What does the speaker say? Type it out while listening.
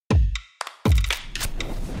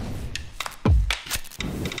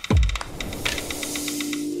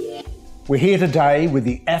We're here today with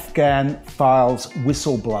the Afghan Files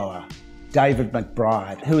whistleblower, David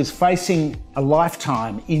McBride, who is facing a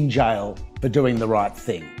lifetime in jail for doing the right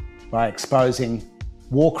thing by exposing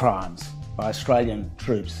war crimes by Australian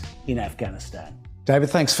troops in Afghanistan. David,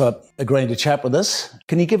 thanks for agreeing to chat with us.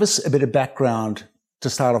 Can you give us a bit of background to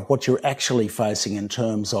start off what you're actually facing in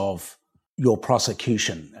terms of your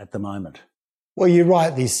prosecution at the moment? Well, you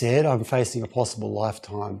rightly said I'm facing a possible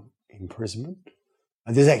lifetime imprisonment.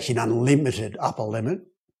 And there's actually an unlimited upper limit,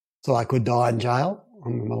 so I could die in jail.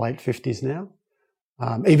 I'm in my late 50s now.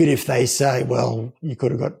 Even if they say, well, you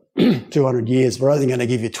could have got 200 years, we're only going to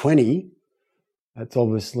give you 20, that's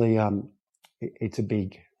obviously, it's a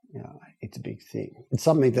big thing. It's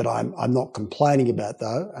something that I'm not complaining about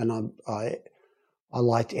though, and I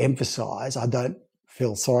like to emphasise, I don't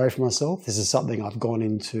feel sorry for myself. This is something I've gone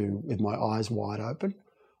into with my eyes wide open.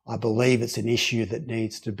 I believe it's an issue that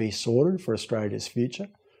needs to be sorted for Australia's future.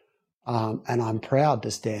 And I'm proud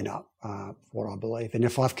to stand up for what I believe. And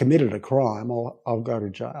if I've committed a crime, I'll go to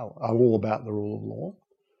jail. I'm all about the rule of law.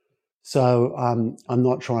 So I'm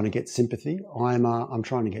not trying to get sympathy. I'm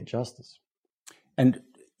trying to get justice. And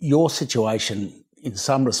your situation, in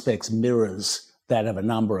some respects, mirrors that of a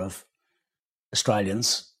number of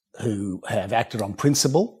Australians who have acted on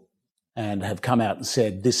principle and have come out and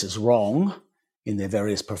said this is wrong in their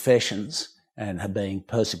various professions and have been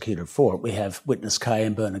persecuted for it. We have Witness K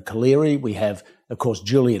and Bernard Collaery. We have, of course,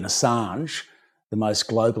 Julian Assange, the most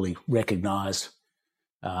globally recognised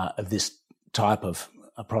of this type of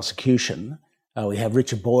prosecution. We have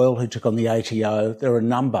Richard Boyle, who took on the ATO. There are a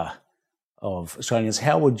number of Australians.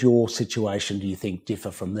 How would your situation, do you think, differ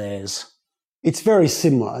from theirs? It's very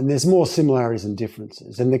similar, and there's more similarities than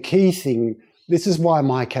differences. And the key thing, this is why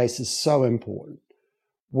my case is so important.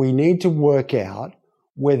 We need to work out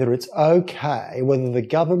whether it's okay, whether the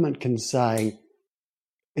government can say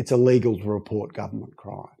it's illegal to report government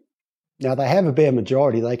crime. Now, they have a bare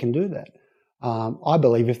majority, they can do that. I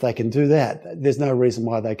believe if they can do that, there's no reason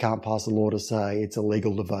why they can't pass a law to say it's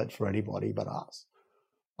illegal to vote for anybody but us.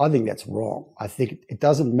 I think that's wrong. I think it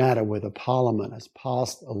doesn't matter whether Parliament has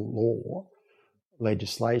passed a law,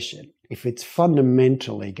 legislation. If it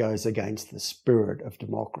fundamentally goes against the spirit of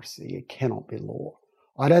democracy, it cannot be law.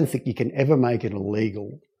 I don't think you can ever make it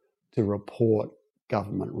illegal to report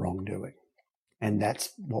government wrongdoing. And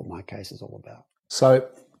that's what my case is all about. So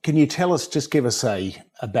can you tell us, just give us a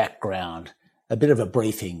background, a bit of a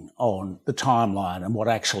briefing on the timeline and what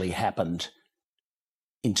actually happened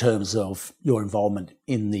in terms of your involvement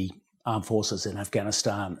in the armed forces in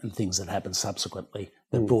Afghanistan and things that happened subsequently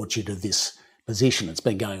that brought you to this position that's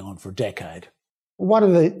been going on for a decade? One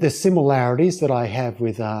of the similarities that I have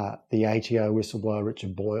with the ATO whistleblower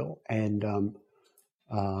Richard Boyle and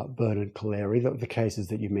Bernard Collaery, the cases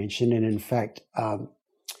that you mentioned, and in fact,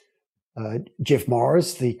 Jeff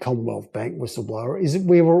Morris, the Commonwealth Bank whistleblower, is that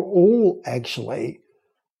we were all actually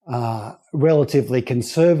relatively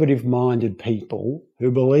conservative-minded people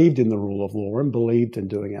who believed in the rule of law and believed in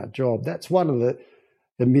doing our job. That's one of the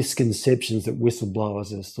misconceptions that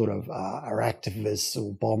whistleblowers are sort of are activists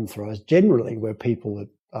or bomb throwers. Generally, we're people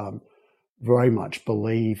that very much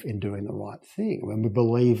believe in doing the right thing. When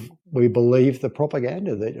we believe the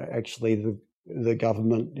propaganda that actually the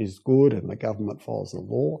government is good and the government follows the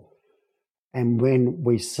law. And when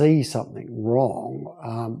we see something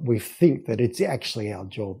wrong, we think that it's actually our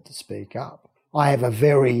job to speak up. I have a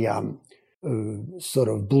very sort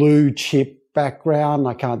of blue chip background,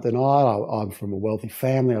 I can't deny it. I'm from a wealthy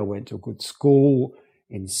family. I went to a good school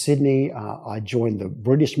in Sydney. I joined the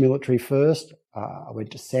British military first. I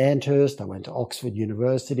went to Sandhurst. I went to Oxford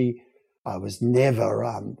University. I was never,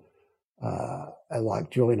 like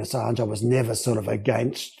Julian Assange, I was never sort of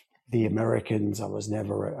against the Americans. I was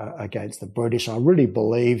never against the British. I really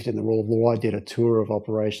believed in the rule of law. I did a tour of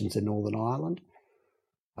operations in Northern Ireland.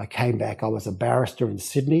 I came back. I was a barrister in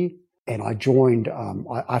Sydney. And I joined,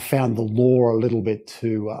 I found the law a little bit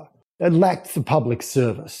too, it lacked the public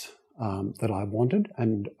service that I wanted.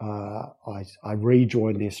 And I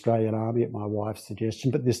rejoined the Australian Army at my wife's suggestion,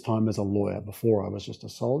 but this time as a lawyer. Before I was just a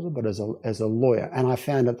soldier, but as a lawyer. And I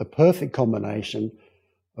found it the perfect combination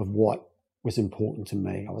of what was important to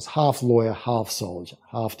me. I was half lawyer, half soldier,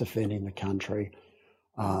 half defending the country,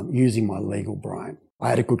 using my legal brain. I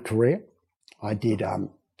had a good career. I did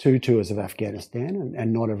 2 tours of Afghanistan,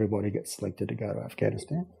 and not everybody gets selected to go to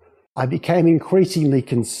Afghanistan. I became increasingly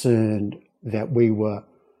concerned that we were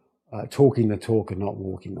talking the talk and not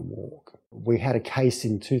walking the walk. We had a case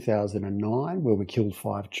in 2009 where we killed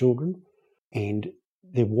 5 children, and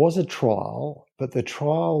there was a trial, but the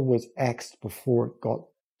trial was axed before it got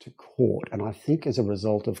to court, and I think as a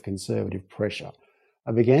result of conservative pressure.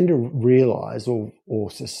 I began to realise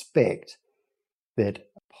or suspect that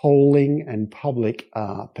polling and public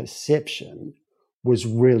perception was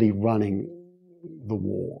really running the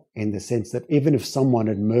war, in the sense that even if someone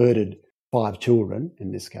had murdered 5 children,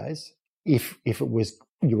 in this case, if it was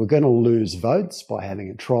you were going to lose votes by having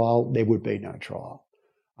a trial, there would be no trial.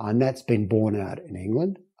 And that's been borne out in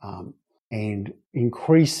England. And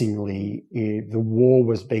increasingly, the war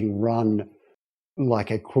was being run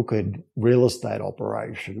like a crooked real estate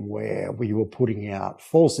operation where we were putting out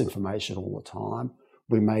false information all the time.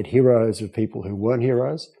 We made heroes of people who weren't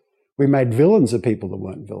heroes. We made villains of people that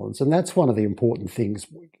weren't villains. And that's one of the important things.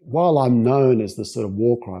 While I'm known as the sort of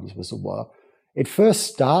war crimes whistleblower, it first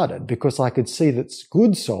started because I could see that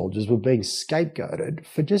good soldiers were being scapegoated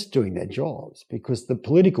for just doing their jobs, because the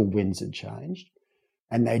political winds had changed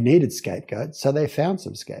and they needed scapegoats, so they found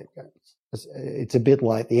some scapegoats. It's a bit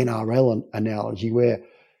like the NRL analogy, where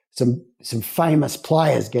some famous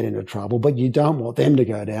players get into trouble, but you don't want them to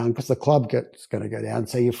go down because the club gets going to go down.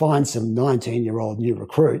 So you find some 19-year-old new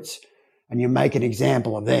recruits and you make an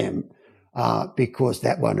example of them because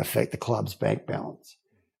that won't affect the club's bank balance.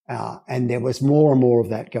 And there was more and more of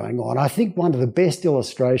that going on. I think one of the best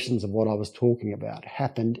illustrations of what I was talking about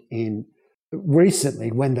happened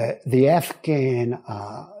recently when the Afghan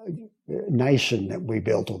nation that we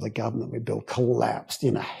built, or the government we built, collapsed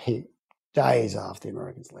in a heap days after the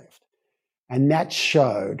Americans left. And that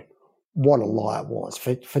showed what a lie it was.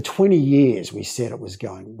 For 20 years, we said it was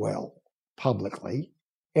going well publicly.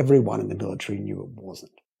 Everyone in the military knew it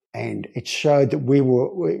wasn't. And it showed that we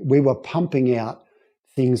were pumping out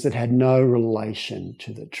things that had no relation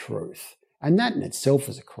to the truth. And that in itself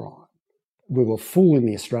is a crime. We were fooling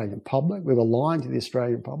the Australian public. We were lying to the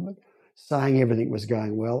Australian public, saying everything was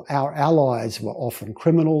going well. Our allies were often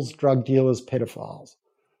criminals, drug dealers, pedophiles.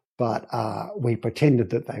 But we pretended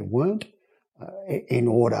that they weren't in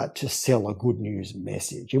order to sell a good news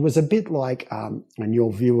message. It was a bit like, and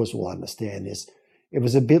your viewers will understand this, it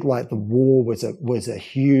was a bit like the war was a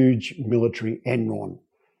huge military Enron,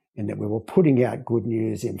 in that we were putting out good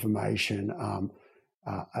news information,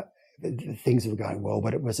 things were going well,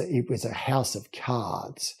 but it was a house of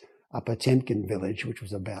cards, a Potemkin village, which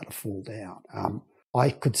was about to fall down. I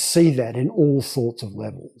could see that in all sorts of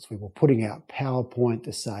levels. We were putting out PowerPoint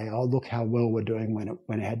to say, oh, look how well we're doing,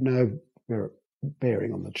 when it had no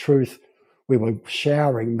bearing on the truth. We were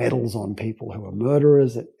showering medals on people who were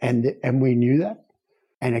murderers, and we knew that.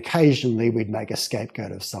 And occasionally we'd make a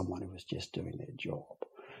scapegoat of someone who was just doing their job.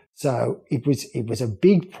 So it was a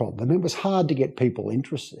big problem. It was hard to get people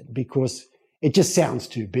interested because it just sounds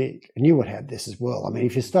too big. And you would have this as well. I mean,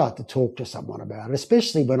 if you start to talk to someone about it,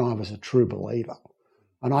 especially when I was a true believer,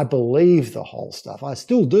 and I believe the whole stuff. I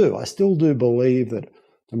still do. I still do believe that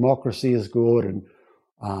democracy is good, and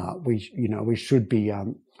we should be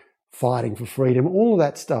fighting for freedom. All of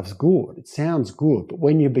that stuff's good. It sounds good, but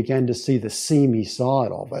when you begin to see the seamy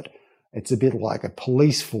side of it, it's a bit like a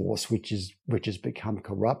police force which has become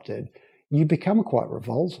corrupted. You become quite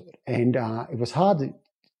revolted, and it was hard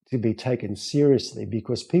to be taken seriously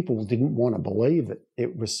because people didn't want to believe that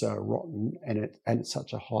it was so rotten and at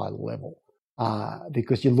such a high level.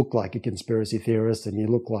 Because you look like a conspiracy theorist and you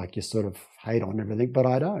look like you sort of hate on everything, but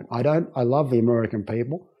I don't. I love the American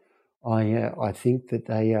people. I think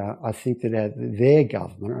that their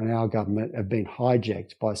government and our government have been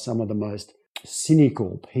hijacked by some of the most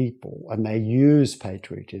cynical people, and they use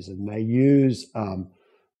patriotism. They use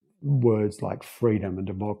words like freedom and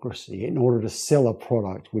democracy in order to sell a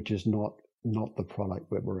product which is not the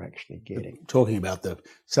product that we're actually getting. Talking about the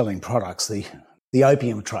selling products, the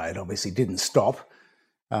opium trade obviously didn't stop,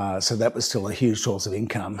 so that was still a huge source of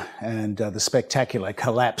income. And the spectacular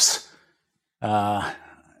collapse,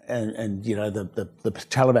 and you know the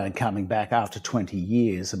Taliban coming back after 20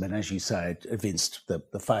 years. I mean, as you say, it evinced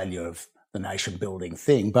the failure of the nation-building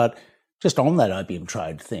thing. But just on that opium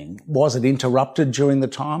trade thing, was it interrupted during the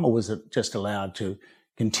time, or was it just allowed to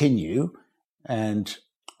continue? And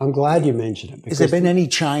I'm glad you mentioned it. Has there been any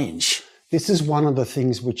change? This is one of the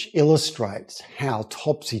things which illustrates how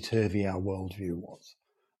topsy-turvy our worldview was,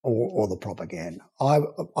 or the propaganda.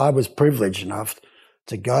 I was privileged enough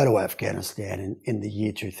to go to Afghanistan in the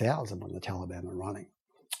year 2000 when the Taliban were running.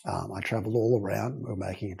 I travelled all around. We were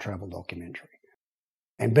making a travel documentary.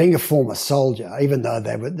 And being a former soldier, even though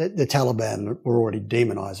the Taliban were already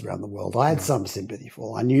demonised around the world, I had some sympathy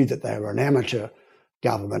for them. I knew that they were an amateur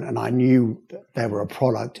government, and I knew that they were a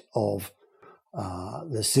product of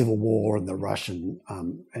the Civil War and the Russian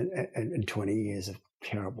and 20 years of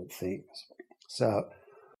terrible things. So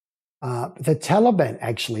The Taliban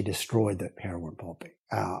actually destroyed the heroin poppy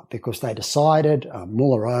because they decided,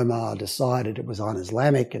 Mullah Omar decided it was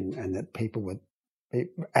un-Islamic and that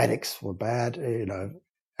addicts were bad,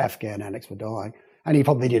 Afghan addicts were dying. And he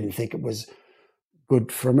probably didn't think it was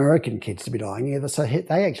good for American kids to be dying either. So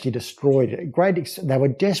they actually destroyed it. They were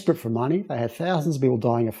desperate for money. They had thousands of people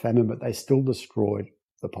dying of famine, but they still destroyed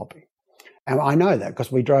the poppy. And I know that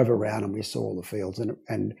because we drove around and we saw all the fields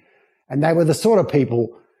and they were the sort of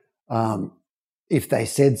people, if they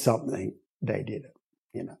said something, they did it.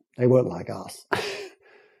 They weren't like us.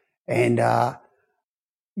 And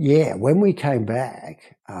when we came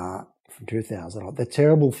back from 2000, the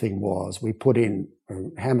terrible thing was we put in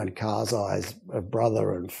Hamid Karzai's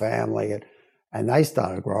brother and family, and they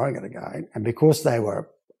started growing it again. And because they were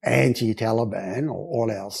anti-Taliban or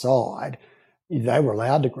on our side, they were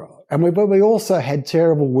allowed to grow. And we also had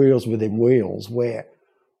terrible wheels within wheels where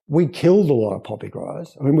we killed a lot of poppy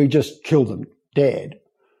growers. I mean, we just killed them dead.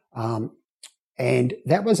 And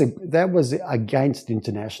that was against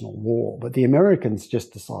international law. But the Americans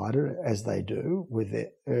just decided, as they do with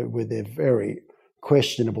their very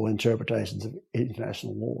questionable interpretations of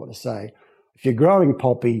international law, to say, if you're growing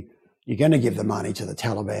poppy, you're going to give the money to the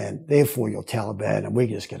Taliban, therefore you're Taliban, and we're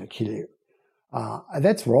just going to kill you.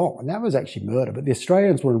 That's wrong, and that was actually murder. But the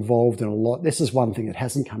Australians were involved in a lot. This is one thing that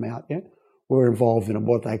hasn't come out yet. We're involved in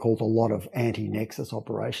what they called a lot of anti-nexus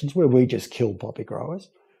operations, where we just killed poppy growers,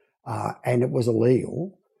 and it was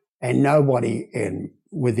illegal. And nobody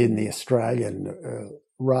within the Australian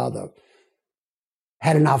rather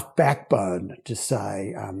had enough backbone to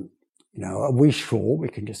say, are we sure we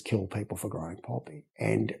can just kill people for growing poppy?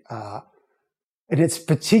 And it's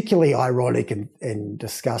particularly ironic and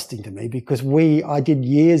disgusting to me because I did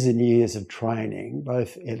years and years of training,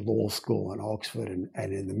 both at law school and Oxford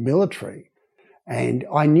and in the military. And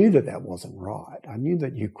I knew that wasn't right. I knew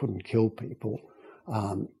that you couldn't kill people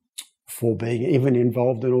for being even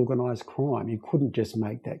involved in organised crime. You couldn't just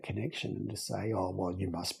make that connection and just say, oh, well, you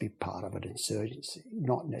must be part of an insurgency.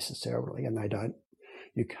 Not necessarily. And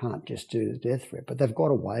you can't just do the death threat, but they've got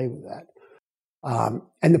away with that.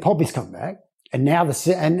 And the poppies come back. And now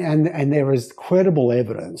and there is credible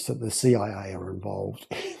evidence that the CIA are involved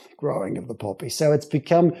in the growing of the poppy. So it's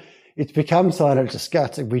become sort of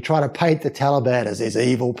disgusting. We try to paint the Taliban as these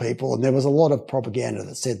evil people, and there was a lot of propaganda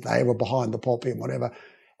that said they were behind the poppy and whatever.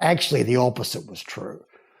 Actually, the opposite was true.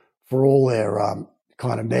 For all their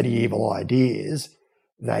kind of medieval ideas,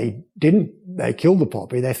 they killed the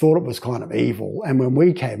poppy. They thought it was kind of evil. And when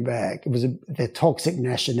we came back, it was their toxic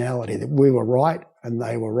nationality that we were right and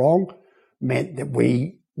they were wrong. Meant that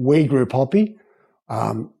we grew poppy,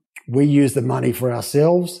 we used the money for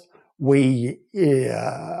ourselves, we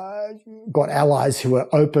got allies who were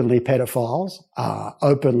openly pedophiles,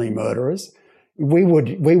 openly murderers. We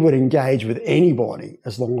would engage with anybody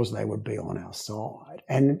as long as they would be on our side,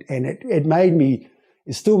 and it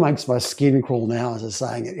still makes my skin crawl now as I'm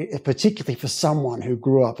saying it, particularly for someone who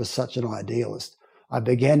grew up as such an idealist. I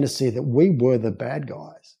began to see that we were the bad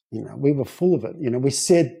guys. We were full of it. We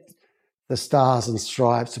said the stars and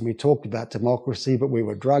stripes, and we talked about democracy, but we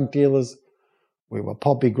were drug dealers, we were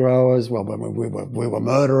poppy growers, we were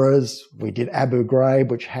murderers. We did Abu Ghraib,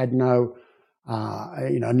 which had no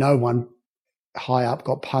one high up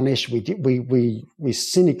got punished. We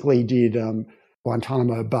cynically did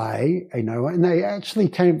Guantanamo Bay, and they actually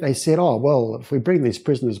they said, oh, well, if we bring these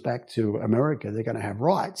prisoners back to America, they're going to have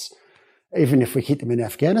rights. Even if we keep them in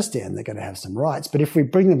Afghanistan, they're going to have some rights. But if we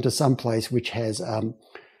bring them to some place which has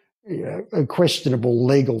a questionable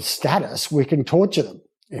legal status, we can torture them,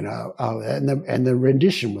 and the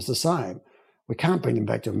rendition was the same. We can't bring them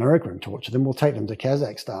back to America and torture them. We'll take them to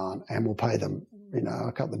Kazakhstan and we'll pay them,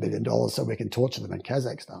 a couple of $1 billion so we can torture them in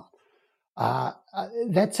Kazakhstan.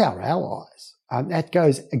 That's our allies. That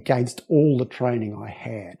goes against all the training I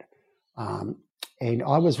had. And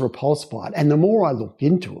I was repulsed by it. And the more I looked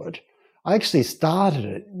into it, I actually started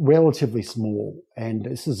it relatively small, and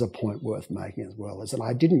this is a point worth making as well, is that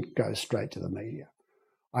I didn't go straight to the media.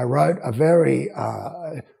 I wrote a very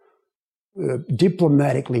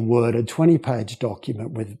diplomatically worded 20-page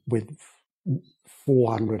document with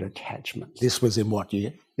 400 attachments. This was in what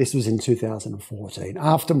year? This was in 2014,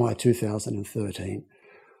 after my 2013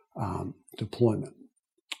 deployment,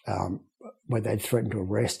 where they'd threatened to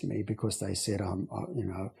arrest me because they said,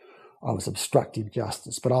 I was obstructing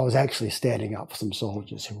justice, but I was actually standing up for some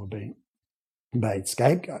soldiers who were being made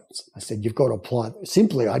scapegoats. I said, you've got to apply.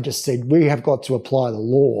 Simply, I just said, we have got to apply the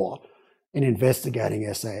law in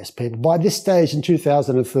investigating SAS people. By this stage in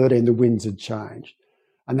 2013, the winds had changed,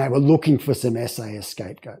 and they were looking for some SAS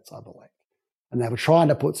scapegoats, I believe. And they were trying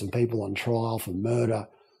to put some people on trial for murder,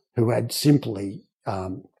 who had simply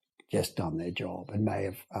just done their job and may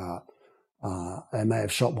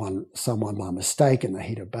have shot someone by mistake in the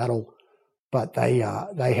heat of battle, but they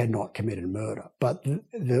had not committed murder. But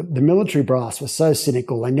the military brass was so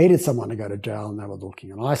cynical, they needed someone to go to jail, and they were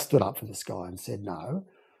looking. And I stood up for this guy and said, no.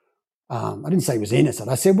 I didn't say he was innocent.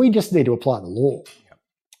 I said, we just need to apply the law. Yep.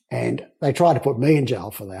 And they tried to put me in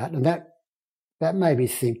jail for that. And that made me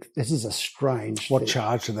think, this is a strange What thing.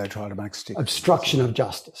 charge did they try to make stick? Obstruction of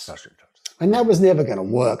justice. Obstruction of justice. And that was never going to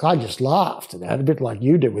work. I just laughed at that, a bit like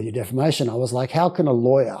you did with your defamation. I was like, how can a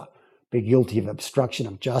lawyer be guilty of obstruction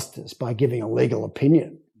of justice by giving a legal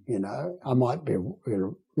opinion? You know,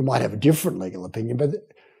 you might have a different legal opinion, but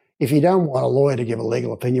if you don't want a lawyer to give a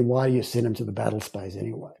legal opinion, why do you send him to the battle space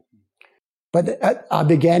anyway? But I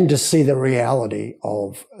began to see the reality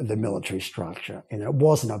of the military structure, and it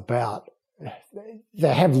wasn't about,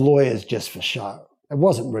 they have lawyers just for show. It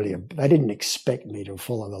wasn't really, they didn't expect me to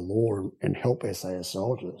follow the law and help SAS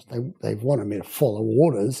soldiers. They wanted me to follow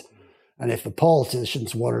orders. And if the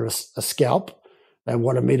politicians wanted a scalp, they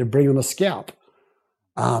wanted me to bring them a scalp.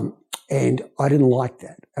 And I didn't like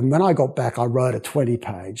that. And when I got back, I wrote a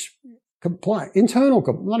 20-page complaint,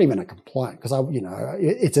 not even a complaint, because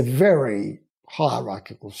it's a very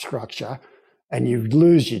hierarchical structure, and you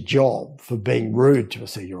lose your job for being rude to a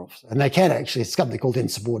senior officer. And they can actually, it's something called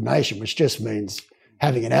insubordination, which just means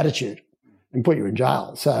having an attitude, and put you in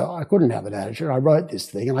jail. So I couldn't have an attitude. I wrote this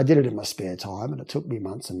thing, and I did it in my spare time, and it took me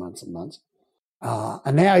months and months and months.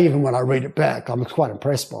 And now even when I read it back, I'm quite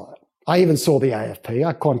impressed by it. I even saw the AFP.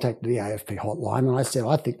 I contacted the AFP hotline, and I said,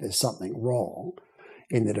 I think there's something wrong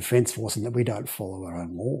in the Defence Force and that we don't follow our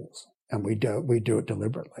own laws, and we do it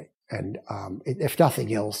deliberately. And if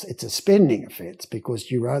nothing else, it's a spending offence, because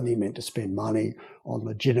you're only meant to spend money on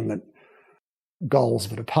legitimate goals of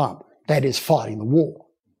the department. That is fighting the war.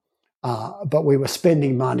 But we were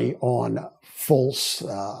spending money on false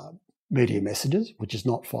media messages, which is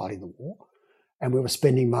not fighting the war. And we were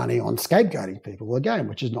spending money on scapegoating people, again,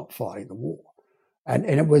 which is not fighting the war. And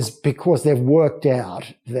it was because they've worked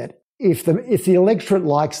out that if the electorate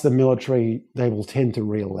likes the military, they will tend to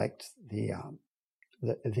re-elect the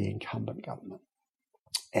incumbent government.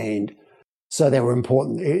 And so they were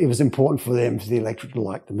important. It was important for them, for the electorate to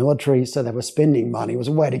like the military. So they were spending money. It was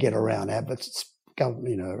a way to get around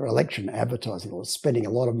election advertising. It was spending a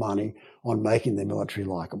lot of money on making the military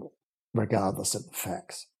likable, regardless of the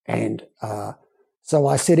facts. And so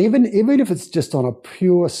I said, even if it's just on a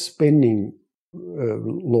pure spending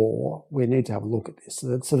law, we need to have a look at this.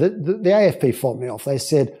 So the AFP fought me off. They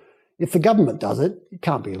said, if the government does it, it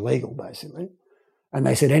can't be illegal, basically. And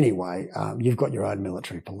they said, anyway, you've got your own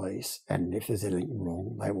military police, and if there's anything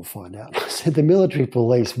wrong, they will find out. I said, the military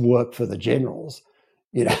police work for the generals.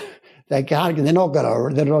 You know, they can't. They're not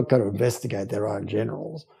going to investigate their own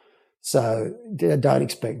generals, so don't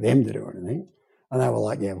expect them to do anything. And they were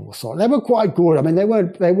like, yeah, well, sorry. They were quite good. I mean, they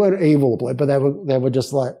weren't evil, but they were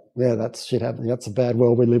just like, yeah, that's shit happening. That's a bad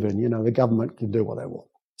world we live in. You know, the government can do what they want.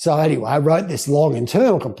 So anyway, I wrote this long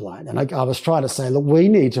internal complaint, and I was trying to say, look, we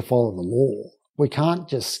need to follow the law. We can't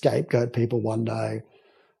just scapegoat people one day,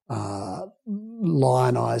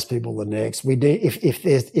 lionize people the next. We do,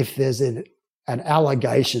 if there's an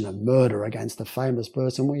allegation of murder against a famous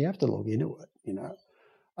person, we have to look into it. You know,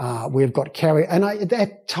 we've got carry. And at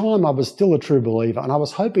that time, I was still a true believer, and I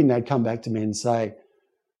was hoping they'd come back to me and say,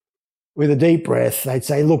 with a deep breath, they'd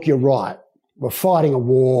say, "Look, you're right. We're fighting a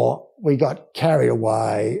war. We got carried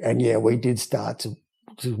away, and yeah, we did start to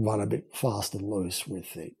run a bit fast and loose with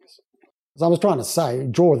things." As I was trying to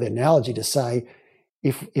draw the analogy to say,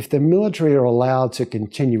 if the military are allowed to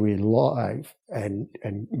continue in life and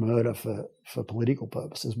murder for political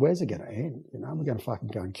purposes, where's it going to end? You know, we're going to fucking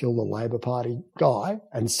go and kill the Labor Party guy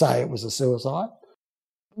and say it was a suicide.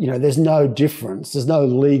 You know, there's no difference. There's no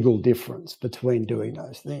legal difference between doing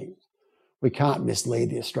those things. We can't mislead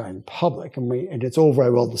the Australian public, and it's all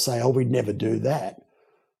very well to say, oh, we'd never do that.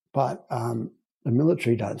 But the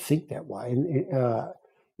military don't think that way. And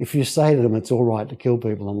if you say to them it's all right to kill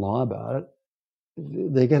people and lie about it,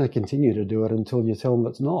 they're going to continue to do it until you tell them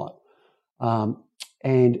it's not.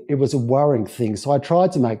 And it was a worrying thing. So I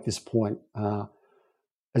tried to make this point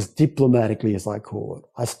as diplomatically as I could.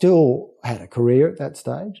 I still had a career at that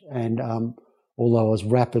stage, and although I was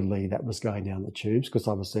rapidly, that was going down the tubes because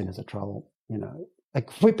I was seen as a trouble, you know. Like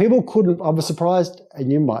people couldn't, I was surprised,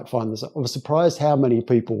 and you might find this, I was surprised how many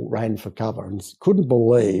people ran for cover and couldn't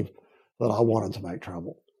believe that I wanted to make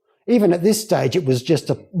trouble. Even at this stage, it was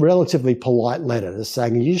just a relatively polite letter just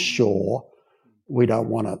saying, are you sure we don't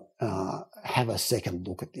want to have a second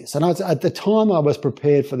look at this? And at the time, I was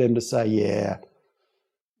prepared for them to say, yeah,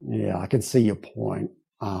 I can see your point.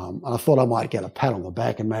 And I thought I might get a pat on the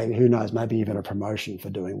back and maybe, who knows, maybe even a promotion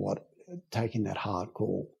for taking that hard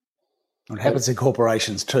call. It happens in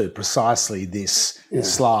corporations too, precisely this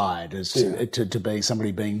slide as to be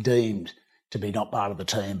somebody being deemed to be not part of the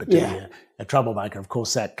team, but to be a troublemaker. Of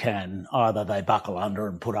course, that can either they buckle under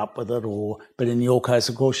and put up with it, but in your case,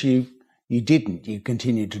 of course, you didn't. You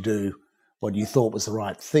continued to do what you thought was the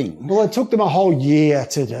right thing. Well, it took them a whole year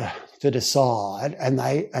to decide, and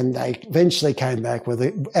they eventually came back with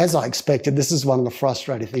it. As I expected, this is one of the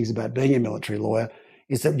frustrating things about being a military lawyer,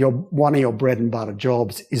 is that one of your bread and butter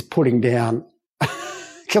jobs is putting down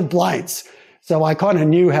complaints. So I kind of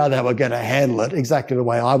knew how they were going to handle it, exactly the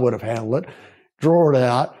way I would have handled it, draw it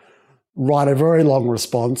out, write a very long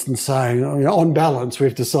response and saying, on balance,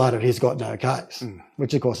 we've decided he's got no case,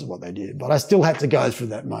 which of course is what they did. But I still had to go through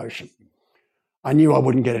that motion. I knew I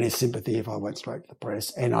wouldn't get any sympathy if I went straight to the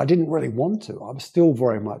press, and I didn't really want to. I was still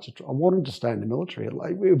very much, I wanted to stay in the military.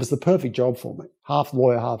 It was the perfect job for me, half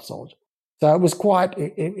lawyer, half soldier. So it was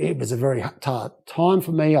it was a very hard time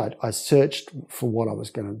for me. I searched for what I was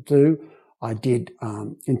going to do. I did,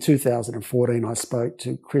 in 2014, I spoke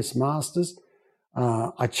to Chris Masters.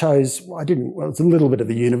 It was a little bit of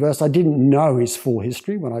the universe. I didn't know his full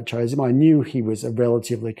history when I chose him. I knew he was a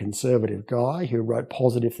relatively conservative guy who wrote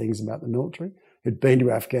positive things about the military, who'd been to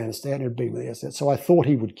Afghanistan, who'd been with the SAS. So I thought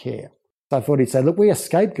he would care. So I thought he'd say, look, we are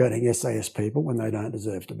scapegoating SAS people when they don't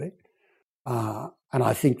deserve to be. And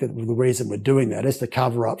I think that the reason we're doing that is to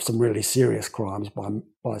cover up some really serious crimes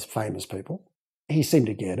by famous people. He seemed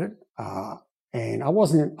to get it. And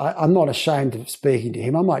I'm not ashamed of speaking to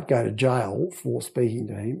him. I might go to jail for speaking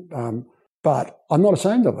to him. But I'm not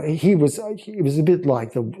ashamed of it. He was a bit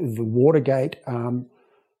like the Watergate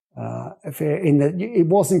affair, in that it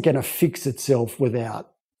wasn't going to fix itself without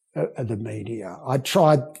the media. I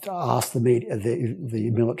tried to ask the media, the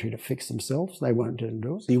military, to fix themselves. They weren't going to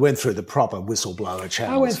do it. So you went through the proper whistleblower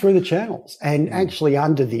channels. I went through the channels, and actually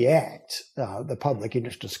under the Act, the Public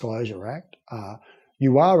Interest Disclosure Act,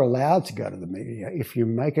 you are allowed to go to the media if you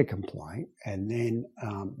make a complaint and then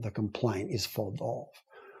the complaint is fobbed off.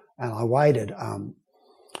 And I waited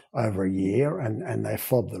over a year, and they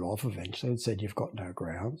fobbed it off eventually and said, you've got no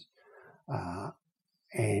grounds.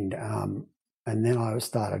 And then I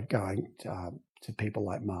started going to people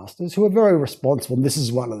like Masters, who are very responsible. And this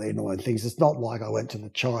is one of the annoying things. It's not like I went to the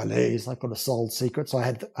Chinese. I could have sold secrets. I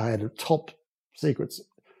had a top secret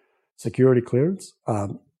security clearance,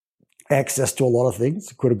 access to a lot of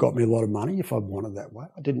things. It could have got me a lot of money if I wanted that way.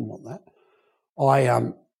 I didn't want that.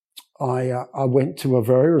 I went to a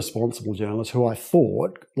very responsible journalist who I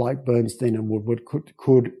thought, like Bernstein and Woodward,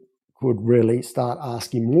 could really start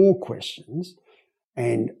asking more questions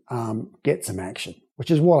and get some action, which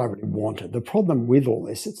is what I really wanted. The problem with all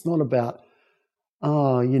this, it's not about,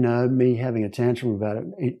 me having a tantrum about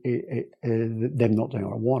them not doing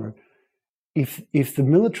what I wanted. If the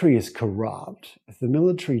military is corrupt, if the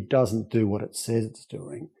military doesn't do what it says it's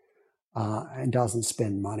doing, and doesn't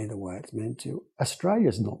spend money the way it's meant to,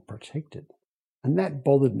 Australia's not protected. And that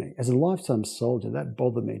bothered me. As a lifetime soldier, that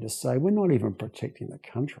bothered me to say, we're not even protecting the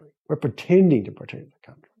country. We're pretending to protect the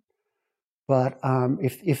country. But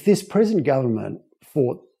if this present government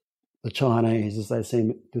fought the Chinese, as they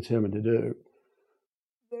seem determined to do,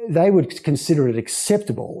 they would consider it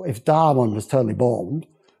acceptable if Darwin was totally bombed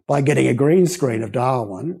by getting a green screen of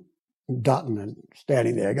Darwin, Dutton, and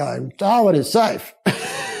standing there going, Darwin is safe.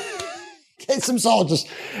 Get some soldiers.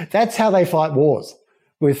 That's how they fight wars,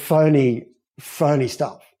 with phony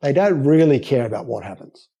stuff. They don't really care about what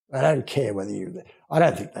happens. They don't care I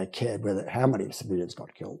don't think they cared how many civilians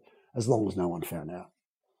got killed, as long as no one found out.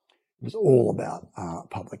 It was all about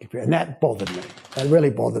public affairs. And that bothered me. That really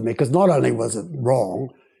bothered me, because not only was it wrong,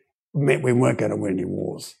 it meant we weren't going to win any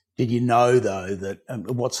wars. Did you know, though, that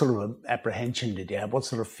what sort of apprehension did you have? What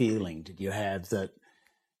sort of feeling did you have that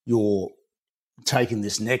you're taking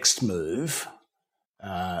this next move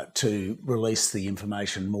to release the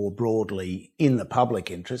information more broadly in the public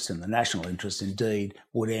interest, in the national interest, indeed,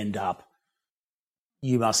 would end up,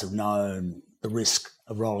 you must have known the risk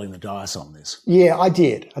of rolling the dice on this? Yeah, I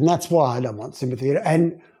did. And that's why I don't want sympathy.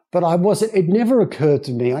 But it never occurred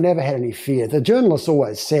to me. I never had any fear. The journalists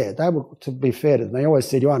always said, to be fair to them, they always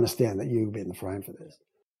said, you understand that you'll be in the frame for this.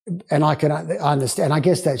 And I understand. I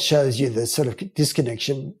guess that shows you the sort of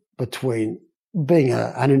disconnection between being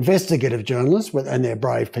an investigative journalist, and they're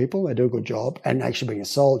brave people, they do a good job, and actually being a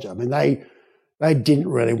soldier. I mean, they didn't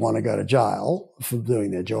really want to go to jail for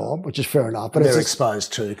doing their job, which is fair enough. But they're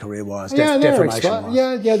exposed to career-wise, defamation-wise.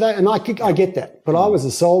 Yeah, and I get that. But I was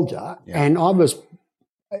a soldier, and I was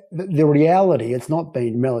the reality, it's not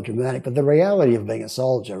being melodramatic, but the reality of being a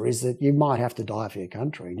soldier is that you might have to die for your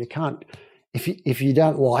country. And you can't, if you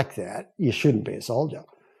don't like that, you shouldn't be a soldier.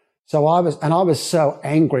 So I was so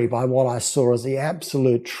angry by what I saw as the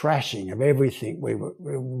absolute trashing of everything we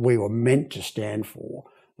were meant to stand for,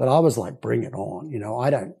 that I was like, bring it on. You know, I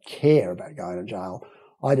don't care about going to jail.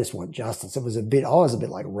 I just want justice. I was a bit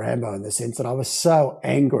like Rambo in the sense that I was so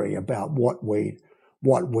angry about what we'd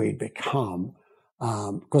become.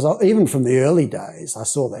 Because even from the early days, I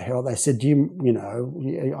saw the Herald. They said,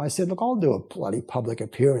 I said, look, I'll do a bloody public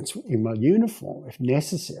appearance in my uniform if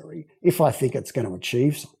necessary, if I think it's going to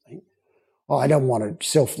achieve something. I don't want to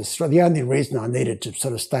self-destroy. The only reason I needed to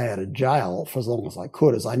sort of stay out of jail for as long as I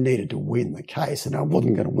could is I needed to win the case, and I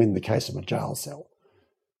wasn't going to win the case in a jail cell.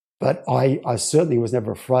 But I certainly was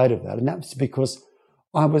never afraid of that, and that was because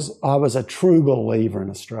I was a true believer in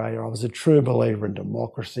Australia. I was a true believer in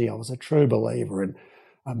democracy. I was a true believer in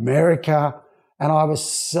America. And I was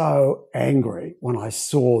so angry when I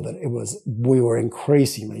saw that we were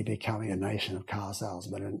increasingly becoming a nation of car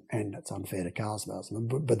salesmen, and it's unfair to car salesmen,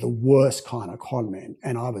 but the worst kind of con men.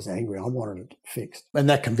 And I was angry. I wanted it fixed. And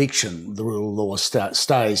that conviction, the rule of law,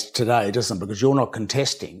 stays today, doesn't it? Because you're not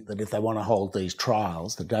contesting that if they want to hold these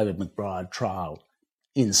trials, the David McBride trial,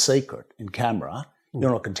 in secret, in camera, you're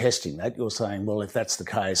not contesting that. You're saying, well, if that's the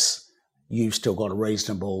case, you've still got a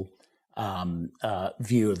reasonable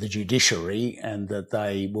view of the judiciary, and that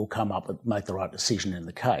they will come up and make the right decision in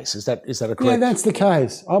the case. Is that a correct? Yeah, that's the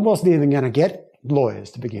case. I wasn't even going to get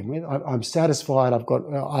lawyers to begin with. I'm satisfied.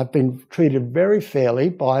 I've been treated very fairly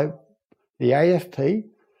by the AFP,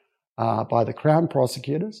 by the Crown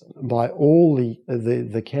prosecutors, by all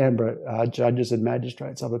the Canberra judges and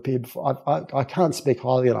magistrates I've appeared before. I can't speak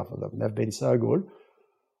highly enough of them. They've been so good.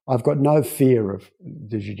 I've got no fear of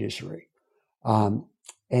the judiciary.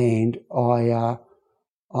 And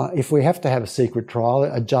if we have to have a secret trial,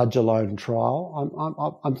 a judge-alone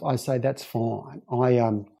trial, I say that's fine.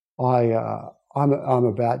 I'm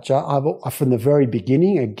from the very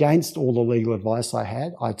beginning against all the legal advice I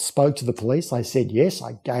had. I spoke to the police. I said yes.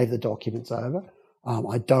 I gave the documents over.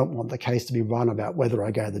 I don't want the case to be run about whether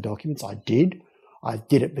I gave the documents. I did. I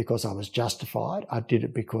did it because I was justified. I did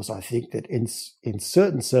it because I think that in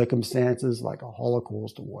certain circumstances, like a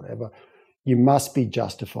Holocaust or whatever, you must be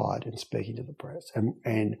justified in speaking to the press.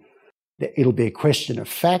 And it'll be a question of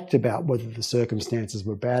fact about whether the circumstances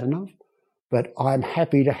were bad enough. But I'm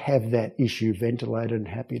happy to have that issue ventilated and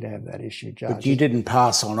happy to have that issue judged. But you didn't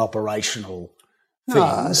pass on operational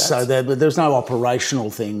things. So there's no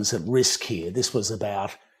operational things at risk here. This was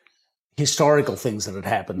about historical things that had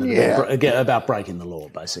happened, about breaking the law,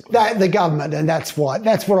 basically. The government, and that's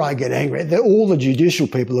where I get angry. All the judicial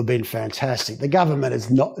people have been fantastic. The government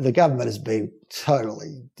has been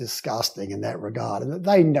totally disgusting in that regard, and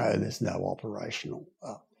they know there's no operational.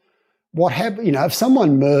 What happened? If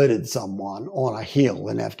someone murdered someone on a hill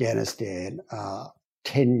in Afghanistan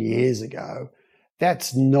 10 years ago,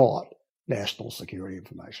 that's not national security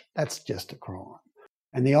information. That's just a crime.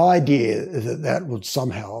 And the idea that would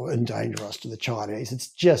somehow endanger us to the Chinese, it's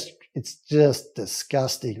just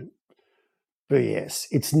disgusting BS.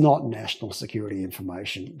 It's not national security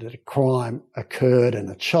information that a crime occurred and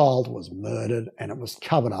a child was murdered and it was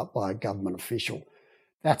covered up by a government official.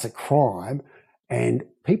 That's a crime, and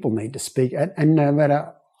people need to speak. And no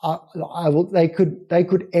matter, they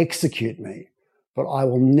could execute me, but I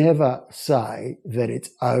will never say that it's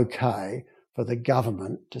okay for the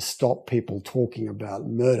government to stop people talking about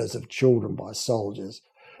murders of children by soldiers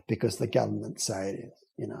because the government say it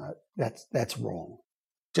is. That's wrong.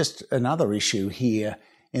 Just another issue here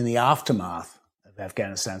in the aftermath of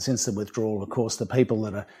Afghanistan, since the withdrawal, of course, the people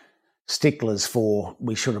that are sticklers for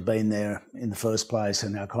we should have been there in the first place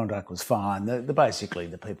and our conduct was fine, they're basically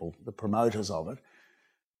the people, the promoters of it.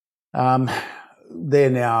 They're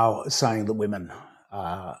now saying that women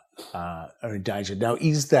are in danger. Now,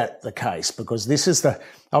 is that the case? Because this is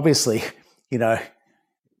obviously,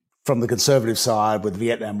 from the conservative side with the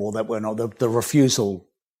Vietnam War, that were not the refusal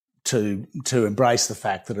to embrace the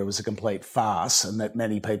fact that it was a complete farce and that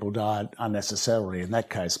many people died unnecessarily, in that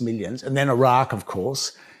case, millions. And then Iraq, of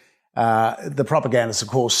course. The propagandists, of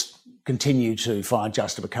course, continue to find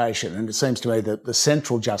justification. And it seems to me that the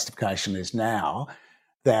central justification is now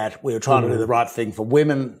that we're trying to do the right thing for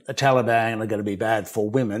women. The Taliban are going to be bad for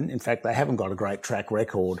women. In fact, they haven't got a great track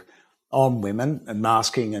record on women and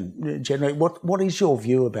masking and generally. What is your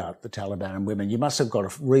view about the Taliban and women? You must have got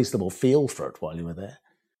a reasonable feel for it while you were there.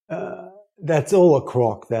 That's all a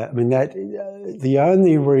crock. The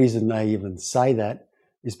only reason they even say that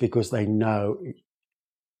is because they know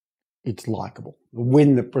it's likable.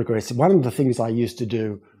 Win the progressive. One of the things I used to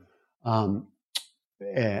do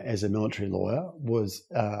as a military lawyer was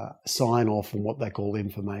sign off on what they call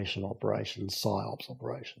information operations, PSYOPs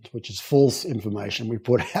operations, which is false information we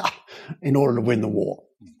put out in order to win the war,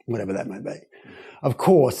 whatever that may be. Of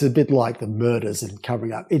course, it's a bit like the murders and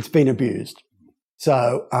covering up. It's been abused.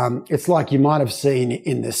 So it's like you might have seen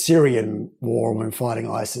in the Syrian war when fighting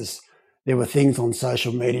ISIS, there were things on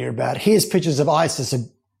social media about here's pictures of ISIS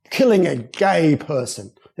killing a gay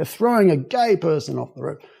person. They're throwing a gay person off the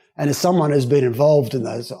roof. And as someone who's been involved in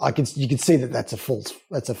those, you can see that that's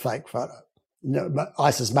a fake photo.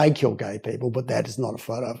 ISIS may kill gay people, but that is not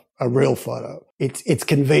a real photo. It's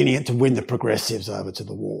convenient to win the progressives over to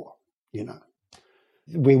the war, you know.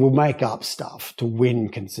 We will make up stuff to win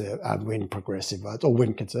progressive votes or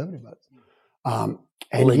win conservative votes.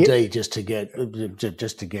 Indeed, just to get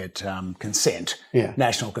consent,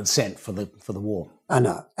 national consent for the war. I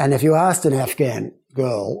know. And if you asked an Afghan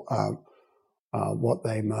girl what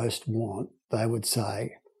they most want, they would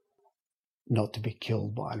say, not to be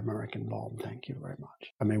killed by an American bomb. Thank you very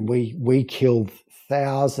much. I mean, we killed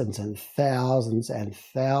thousands and thousands and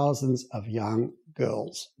thousands of young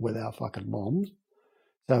girls with our fucking bombs.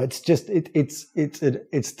 So it's just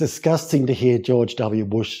it's disgusting to hear George W.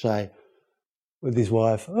 Bush say with his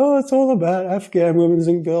wife, "Oh, it's all about Afghan women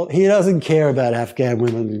and girls." He doesn't care about Afghan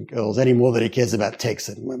women and girls any more than he cares about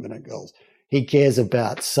Texan women and girls. He cares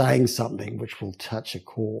about saying something which will touch a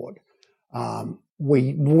chord.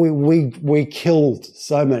 We killed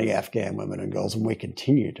so many Afghan women and girls, and we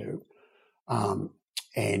continue to.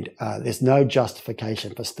 And there's no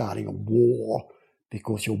justification for starting a war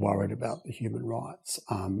because you're worried about the human rights.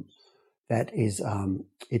 That is,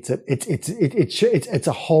 it's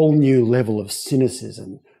a whole new level of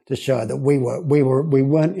cynicism to show that we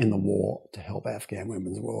weren't in the war to help Afghan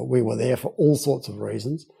women's war. We were there for all sorts of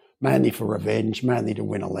reasons, mainly for revenge, mainly to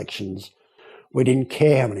win elections. We didn't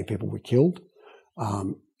care how many people we killed.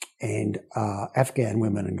 And Afghan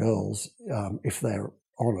women and girls, if they're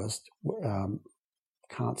honest,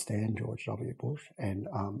 can't stand George W. Bush and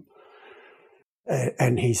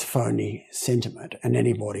his phony sentiment, and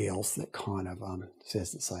anybody else that kind of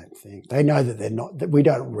says the same thing. They know that we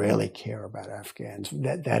don't really care about Afghans.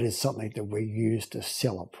 That is something that we use to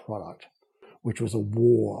sell a product, which was a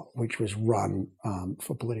war which was run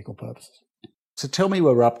for political purposes. So tell me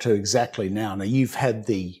where we're up to exactly now. Now, you've had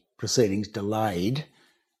the proceedings delayed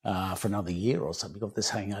for another year or something. You've got this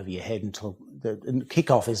hanging over your head until the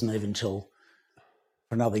kick-off isn't even until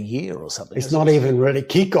for another year or something. It's not even really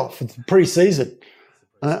kick-off. It's pre-season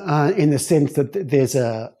in the sense that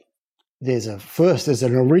there's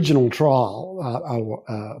an original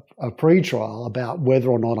trial, a pre-trial about whether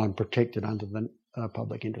or not I'm protected under the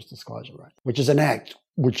Public Interest Disclosure Act, which is an act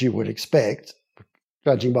which you would expect,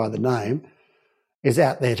 judging by the name, is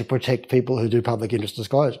out there to protect people who do public interest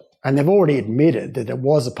disclosure. And they've already admitted that there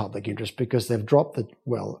was a public interest because they've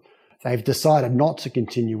they've decided not to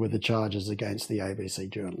continue with the charges against the ABC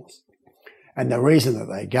journalists. And the reason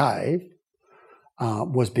that they gave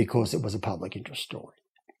was because it was a public interest story.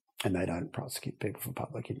 And they don't prosecute people for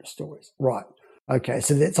public interest stories. Right. Okay,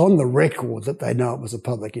 so that's on the record that they know it was a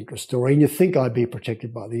public interest story. And you think I'd be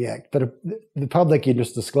protected by the Act. But the Public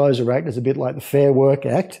Interest Disclosure Act is a bit like the Fair Work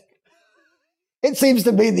Act. It seems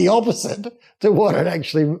to be the opposite to what it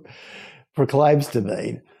actually proclaims to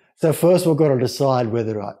mean. So first we've got to decide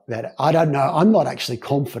whether that, I don't know, I'm not actually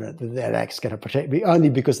confident that Act's going to protect me, only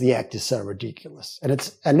because the Act is so ridiculous.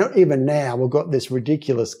 And not even now we've got this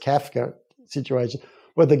ridiculous Kafka situation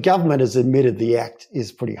where the government has admitted the Act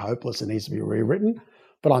is pretty hopeless and needs to be rewritten,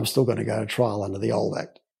 but I'm still going to go to trial under the old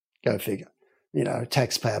Act. Go figure. You know,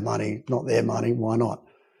 taxpayer money, not their money, why not?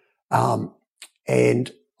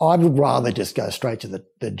 And I would rather just go straight to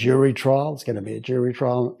the jury trial. It's going to be a jury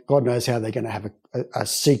trial. God knows how they're going to have a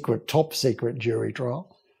secret, top secret jury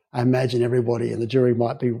trial. I imagine everybody in the jury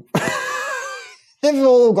might be, they've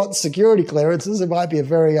all got security clearances. It might be a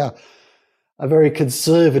very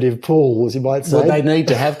conservative pool, as you might say. Well, they need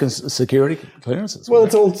to have security clearances. Well,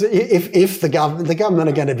 it's all, if the government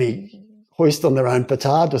are going to be hoist on their own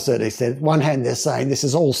petard to a certain extent. On one hand, they're saying this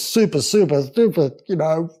is all super,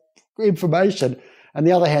 information. On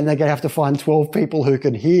the other hand, they're going to have to find 12 people who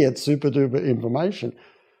can hear super duper information,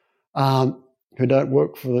 who don't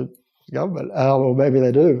work for the government, or maybe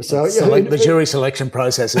they do. So the jury selection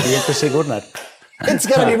process would be interesting, wouldn't it? It's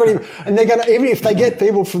going to be really, and they're going to, even if they get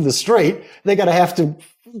people from the street, they're going to have to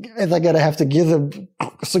give them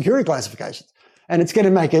security classifications. And it's going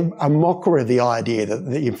to make a mockery of the idea that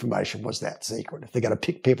the information was that secret. If they're going to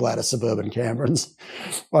pick people out of suburban Canberrans,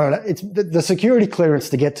 well, it's the security clearance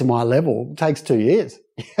to get to my level takes 2 years.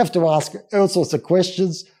 You have to ask all sorts of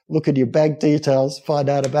questions, look at your bank details, find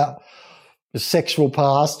out about the sexual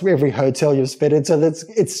past, every hotel you've spent in. So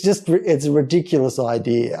it's a ridiculous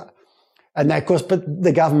idea. And that, of course, but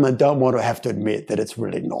the government don't want to have to admit that it's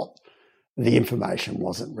really not. The information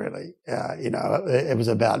wasn't really, it was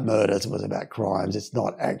about murders, it was about crimes. It's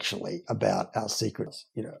not actually about our secrets,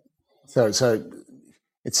 So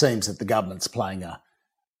it seems that the government's playing a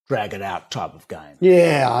drag it out type of game.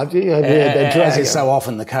 Yeah, as is so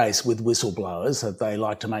often the case with whistleblowers, that they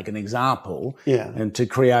like to make an example and to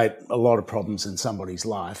create a lot of problems in somebody's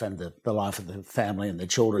life and the life of the family and the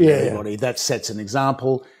children and everybody. That sets an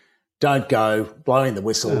example. Don't go blowing the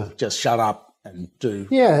whistle, just shut up and do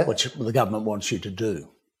what the government wants you to do.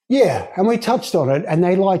 Yeah, and we touched on it, and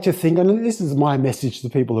they like to think, and this is my message to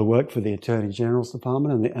people who work for the Attorney General's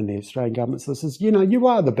Department and the Australian government solicitors, you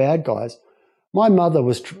are the bad guys. My mother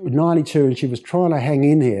was 92 and she was trying to hang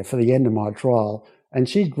in here for the end of my trial, and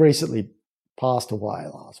she recently passed away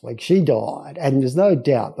last week. She died, and there's no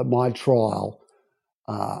doubt that my trial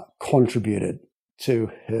contributed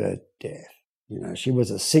to her death. She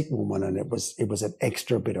was a sick woman, and it was an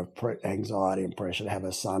extra bit of anxiety and pressure to have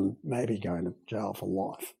her son maybe going to jail for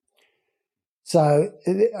life. So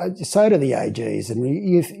do the AGs, and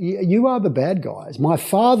you are the bad guys. My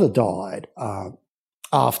father died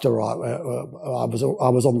after I was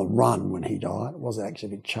on the run when he died. I wasn't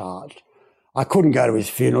actually charged. I couldn't go to his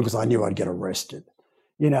funeral because I knew I'd get arrested.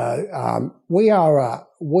 We are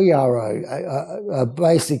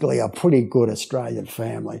basically a pretty good Australian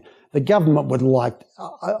family. The government would like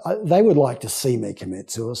to see me commit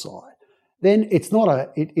suicide. Then it's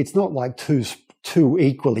not like two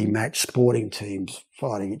equally matched sporting teams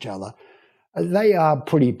fighting each other. They are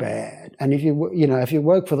pretty bad. And if you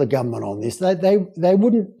work for the government on this, they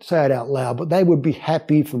wouldn't say it out loud, but they would be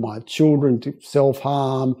happy for my children to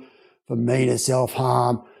self-harm, for me to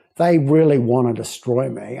self-harm. They really want to destroy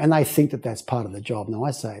me, and they think that that's part of the job. No,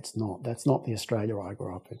 I say it's not. That's not the Australia I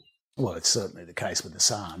grew up in. Well, it's certainly the case with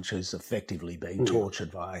Assange, who's effectively being tortured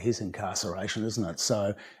via his incarceration, isn't it?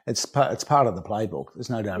 So it's part of the playbook. There's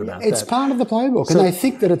no doubt about that. It's part of the playbook, and they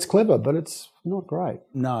think that it's clever, but it's not great.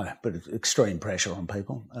 No, but it's extreme pressure on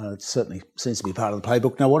people. It certainly seems to be part of the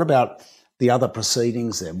playbook. Now, what about the other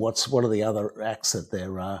proceedings then? What are the other acts that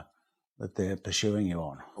they're pursuing you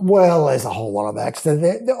on? Well, there's a whole lot of acts.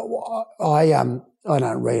 I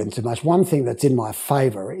don't read them too much. One thing that's in my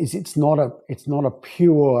favour is it's not a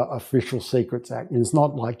pure Official Secrets Act. And it's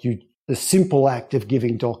not like the simple act of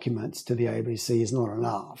giving documents to the ABC is not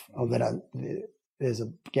enough. There's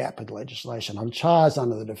a gap in legislation. I'm charged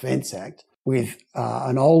under the Defence Act with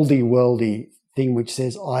an oldie-worldy thing which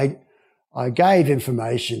says I gave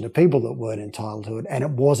information to people that weren't entitled to it, and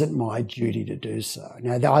it wasn't my duty to do so.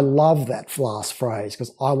 Now, I love that last phrase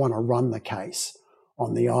because I want to run the case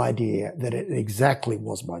on the idea that it exactly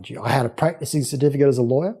was my duty. I had a practicing certificate as a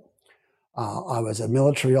lawyer. I was a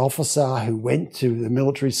military officer who went to the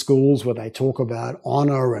military schools where they talk about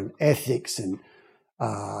honour and ethics and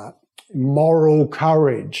moral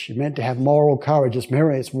courage. You're meant to have moral courage.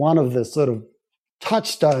 It's one of the sort of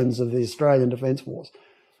touchstones of the Australian Defence Force.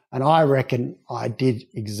 And I reckon I did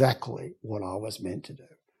exactly what I was meant to do.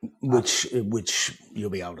 Which you'll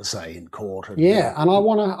be able to say in court. And I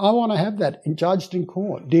want to have that judged in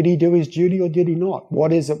court. Did he do his duty or did he not?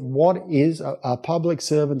 What is a public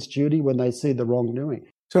servant's duty when they see the wrongdoing?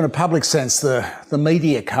 So in a public sense, the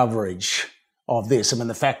media coverage of this,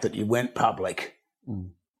 the fact that you went public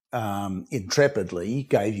intrepidly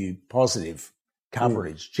gave you positive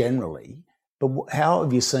coverage generally. But how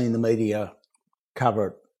have you seen the media cover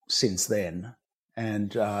it since then?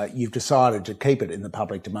 And you've decided to keep it in the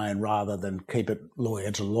public domain rather than keep it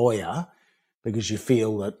lawyer to lawyer because you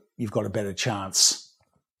feel that you've got a better chance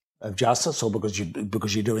of justice, or because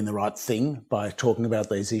you're doing the right thing by talking about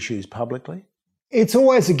these issues publicly? It's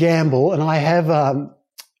always a gamble, and I have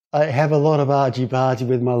a lot of argy-bargy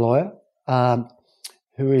with my lawyer,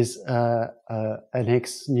 who is an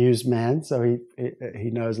ex-newsman, so he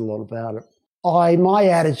knows a lot about it. My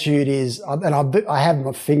attitude is, and I have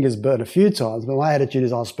my fingers burnt a few times, but my attitude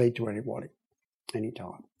is I'll speak to anybody,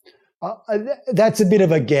 anytime. That's a bit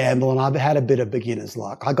of a gamble, and I've had a bit of beginner's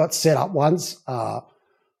luck. I got set up once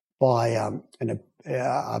by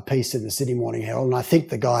a piece in the Sydney Morning Herald, and I think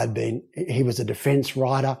the guy he was a defence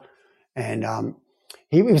writer, and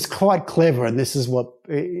he was quite clever, and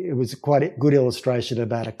it was quite a good illustration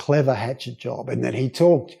about a clever hatchet job, and that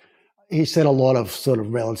he said a lot of sort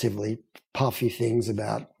of relatively puffy things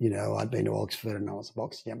about, I'd been to Oxford and I was a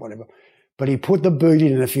boxing champ, whatever. But he put the boot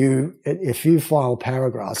in a few final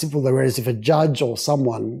paragraphs. Whereas if a judge or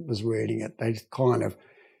someone was reading it, they kind of,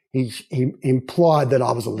 he implied that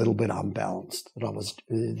I was a little bit unbalanced,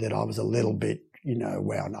 that I was a little bit,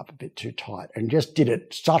 wound up a bit too tight, and just did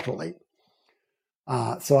it subtly.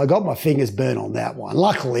 So I got my fingers burnt on that one.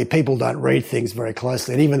 Luckily, people don't read things very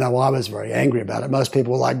closely. And even though I was very angry about it, most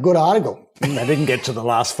people were like, good article. And they didn't get to the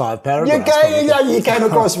last 5 paragraphs. You came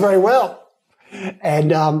across very well.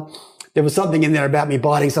 And there was something in there about me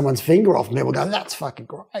biting someone's finger off, and people go, that's fucking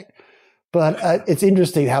great. But it's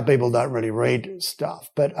interesting how people don't really read stuff.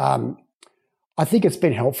 But I think it's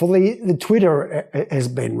been helpful. The Twitter has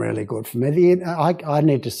been really good for me. I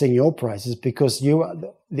need to sing your praises because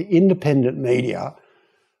the independent media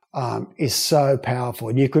is so powerful.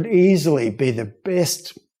 And you could easily be the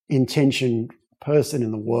best intentioned person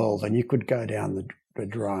in the world and you could go down the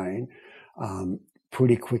drain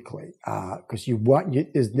pretty quickly because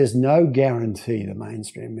there's no guarantee the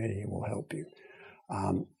mainstream media will help you.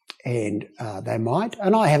 And they might,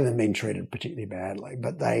 and I haven't been treated particularly badly,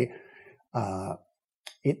 but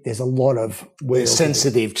there's a lot of... We're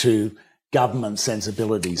sensitive to government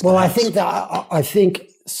sensibilities. Well, perhaps. I think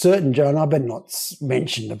certain journalists, I've not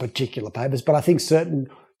mentioned the particular papers, but I think certain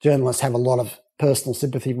journalists have a lot of personal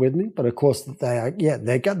sympathy with me. But of course,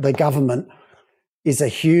 the government is a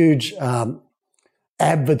huge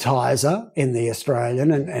advertiser in the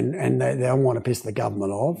Australian, and they don't want to piss the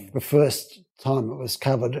government off. The first time it was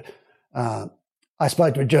covered, I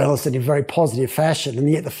spoke to a journalist in a very positive fashion, and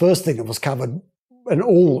yet the first thing that was covered, and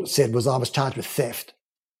all it said was I was charged with theft.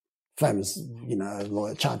 Famous,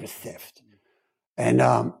 lawyer charged with theft. And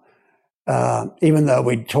even though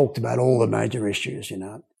we talked about all the major issues,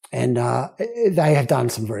 and they have done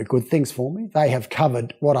some very good things for me. They have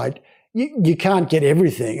covered you can't get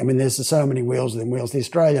everything. I mean, there's so many wheels within wheels. The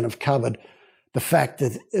Australian have covered the fact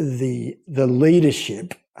that the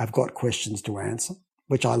leadership have got questions to answer,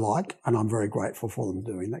 which I like, and I'm very grateful for them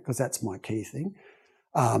doing that because that's my key thing.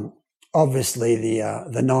 Obviously,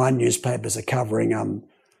 the 9 newspapers are covering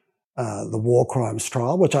the war crimes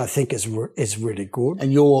trial, which I think is really good.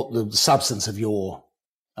 And the substance of your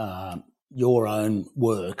own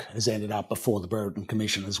work has ended up before the Brereton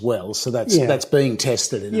Commission as well. So that's being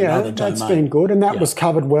tested in another domain. That's been good, and that was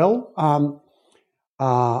covered well.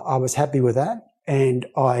 I was happy with that. And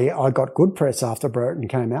I got good press after Brereton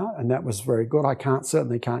came out, and that was very good. I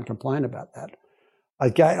certainly can't complain about that.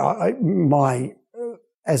 Again,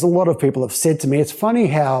 as a lot of people have said to me, it's funny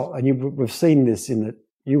how, and we've seen this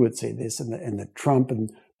you would see this in the Trump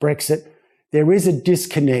and Brexit. There is a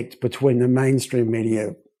disconnect between the mainstream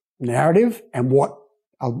media narrative and what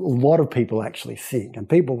a lot of people actually think. And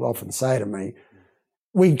people often say to me,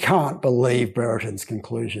 we can't believe Brereton's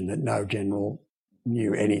conclusion that no general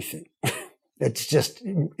knew anything. It's just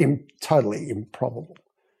totally improbable.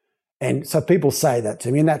 And so people say that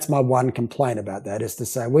to me, and that's my one complaint about that, is to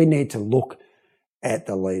say we need to look at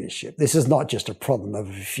the leadership. This is not just a problem of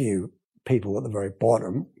a few people at the very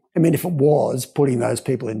bottom. I mean, if it was, putting those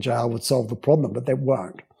people in jail would solve the problem, but they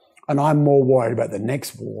won't. And I'm more worried about the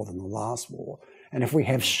next war than the last war. And if we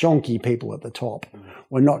have shonky people at the top,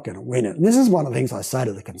 we're not going to win it. And this is one of the things I say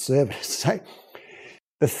to the Conservatives. Say,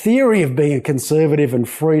 the theory of being a conservative and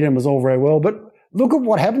freedom is all very well, but look at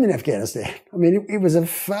what happened in Afghanistan. I mean, it was a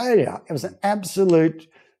failure. It was an absolute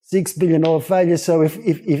 $6 billion failure. So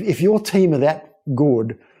if your team are that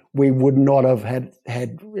good, we would not have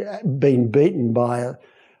had been beaten by a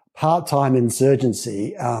part-time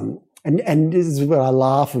insurgency. And this is where I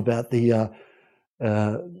laugh about the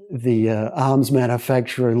arms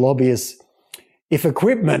manufacturer lobbyists. If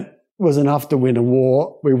equipment was enough to win a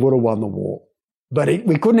war, we would have won the war. But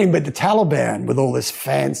we couldn't even beat the Taliban with all this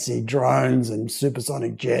fancy drones and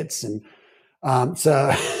supersonic jets. And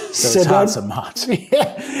so it's hard to march.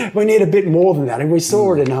 Yeah, we need a bit more than that. And we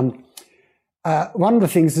saw it in one of the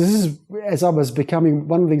things, as I was becoming,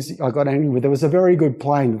 one of the things I got angry with, there was a very good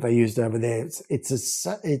plane that they used over there. It's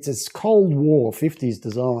a Cold War 50s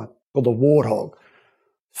design called the Warthog.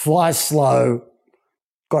 Flies slow,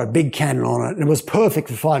 got a big cannon on it, and it was perfect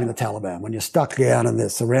for fighting the Taliban. When you're stuck down and they're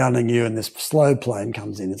surrounding you and this slow plane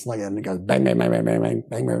comes in, it's like, and it goes bang, bang, bang, bang, bang, bang,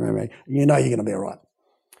 bang, bang, bang, bang. You know you're going to be all right.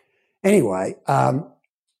 Anyway,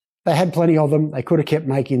 they had plenty of them. They could have kept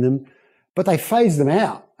making them, but they phased them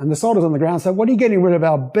out. And the soldiers on the ground said, what are you getting rid of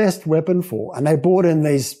our best weapon for? And they brought in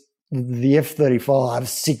the F-35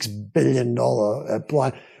 $6 billion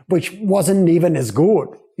plane, which wasn't even as good,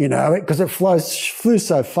 you know, because it flew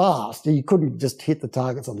so fast. You couldn't just hit the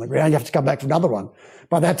targets on the ground. You have to come back for another one.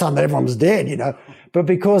 By that time, everyone was dead, you know. But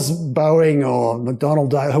because Boeing or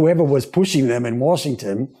McDonnell, whoever was pushing them in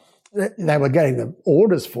Washington, they were getting the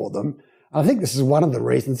orders for them. I think this is one of the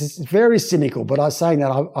reasons. It's very cynical, but I was saying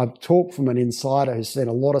that I've talked from an insider who's seen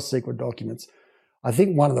a lot of secret documents. I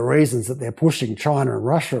think one of the reasons that they're pushing China and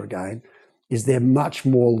Russia again is they're much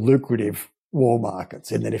more lucrative war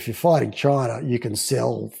markets, in that if you're fighting China, you can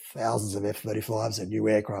sell thousands of F-35s and new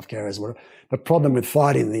aircraft carriers, whatever. The problem with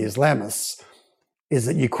fighting the Islamists is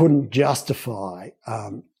that you couldn't justify,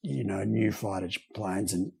 new fighter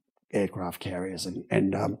planes and aircraft carriers, and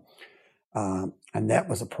that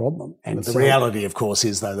was a problem. And but the reality, of course,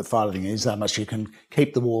 is, though, that fighting the Islamists, you can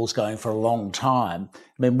keep the wars going for a long time.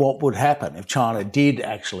 I mean, what would happen if China did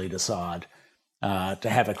actually decide to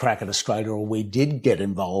have a crack at Australia, or we did get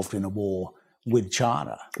involved in a war with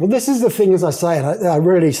China? Well, this is the thing, as I say, and I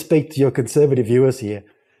really speak to your conservative viewers here.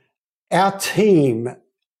 Our team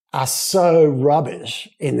are so rubbish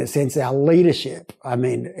in the sense our leadership,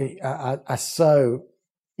 are so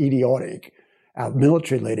idiotic. Our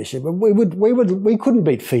military leadership, we couldn't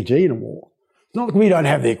beat Fiji in a war. It's not that we don't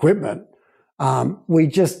have the equipment. We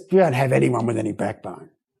don't have anyone with any backbone.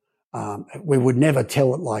 We would never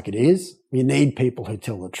tell it like it is. We need people who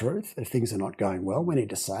tell the truth. If things are not going well, we need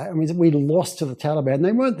to say it. I mean, we lost to the Taliban.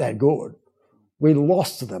 They weren't that good. We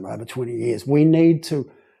lost to them over 20 years. We need to,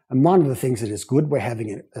 and one of the things that is good, we're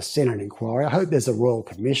having a Senate inquiry. I hope there's a Royal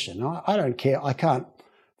Commission. I don't care. I can't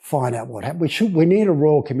find out what happened. We need a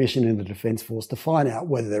Royal Commission in the Defence Force to find out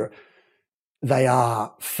whether they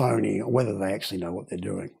are phony or whether they actually know what they're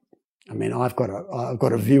doing. I mean, I've got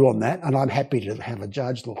a view on that, and I'm happy to have a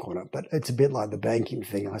judge look on it. But it's a bit like the banking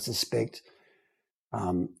thing. I suspect,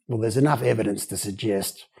 there's enough evidence to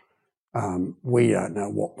suggest we don't know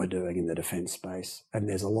what we're doing in the defence space. And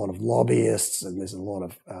there's a lot of lobbyists and there's a lot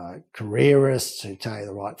of careerists who tell you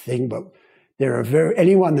the right thing. But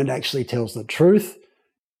anyone that actually tells the truth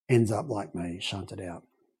ends up like me, shunted out.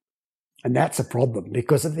 And that's a problem,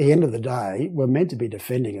 because at the end of the day, we're meant to be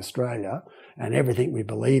defending Australia and everything we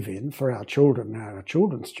believe in for our children and our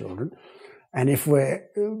children's children. And if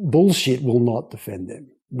bullshit will not defend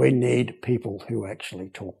them. We need people who actually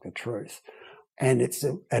talk the truth. And it's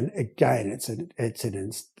a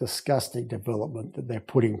disgusting development that they're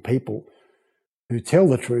putting people who tell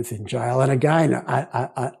the truth in jail. And again,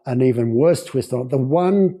 an even worse twist on it.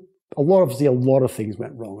 A lot of things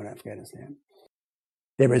went wrong in Afghanistan.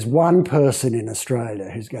 There is one person in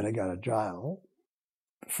Australia who's going to go to jail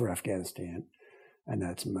for Afghanistan, and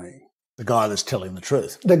that's me. The guy that's telling the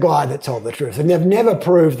truth. The guy that told the truth. And they've never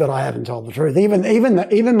proved that I haven't told the truth.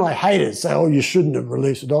 Even my haters say, oh, you shouldn't have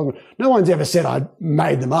released the document. No one's ever said I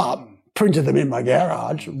made them up, printed them in my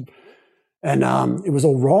garage, and it was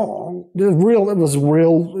all wrong. It was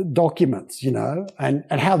real documents, you know, and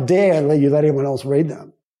how dare you let anyone else read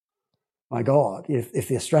them? My God, if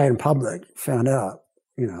the Australian public found out,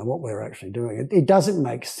 you know, what we're actually doing, it doesn't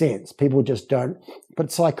make sense. People just don't.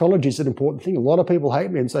 But psychology is an important thing. A lot of people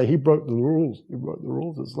hate me and say, he broke the rules. He broke the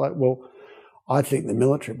rules. It's like, well, I think the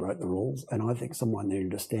military broke the rules, and I think someone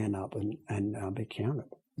needed to stand up and be counted.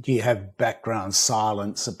 Do you have background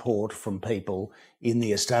silent support from people in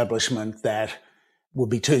the establishment that would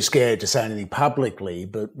be too scared to say anything publicly,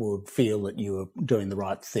 but would feel that you were doing the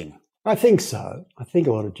right thing? I think so. I think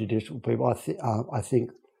a lot of judicial people. I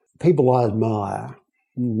think people I admire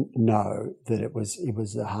know that it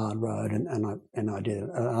was a hard road, and I did it.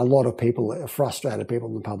 And a lot of people, frustrated people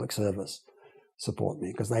in the public service, support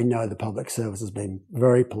me because they know the public service has been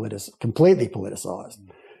completely politicised,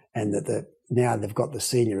 and that now they've got the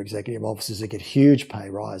senior executive officers who get huge pay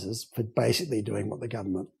rises for basically doing what the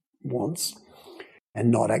government wants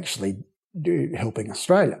and not actually helping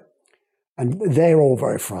Australia. And they're all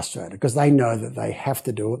very frustrated because they know that they have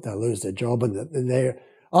to do it, they'll lose their job, and that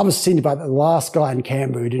I was thinking about the last guy in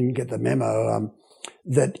Canberra who didn't get the memo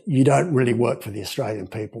that you don't really work for the Australian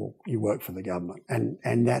people, you work for the government,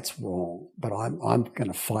 and that's wrong. But I'm going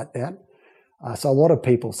to fight that. So a lot of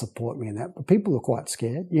people support me in that, but people are quite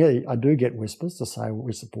scared. Yeah, I do get whispers to say, well,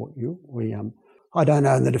 we support you. I don't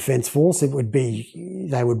know, in the Defence Force, they would be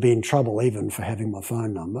in trouble even for having my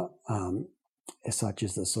phone number. Such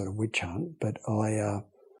as the sort of witch hunt, but I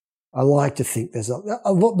like to think there's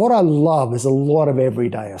what I love is a lot of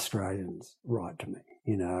everyday Australians write to me,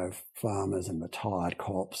 you know, farmers and retired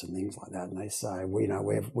cops and things like that, and they say,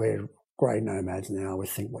 we're great nomads now, we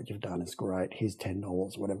think what you've done is great, here's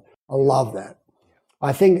 $10, whatever. I love that.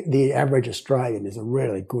 I think the average Australian is a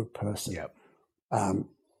really good person. Yep.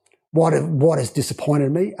 What has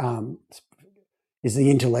disappointed me is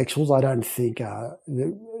the intellectuals. I don't know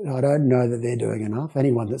that they're doing enough.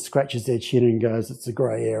 Anyone that scratches their chin and goes, it's a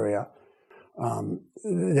grey area,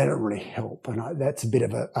 they don't really help. And that's a bit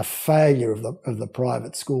of a failure of the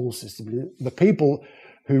private school system. The people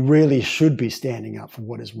who really should be standing up for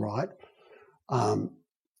what is right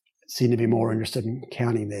seem to be more interested in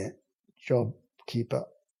counting their JobKeeper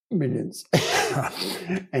millions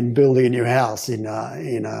and building a new house in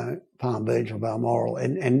Palm Beach or Balmoral,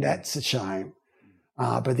 and that's a shame.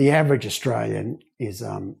 But the average Australian is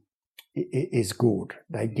good.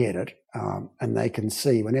 They get it, and they can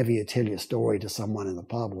see whenever you tell your story to someone in the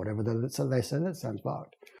pub or whatever, so they say, that sounds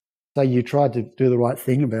fucked. So you tried to do the right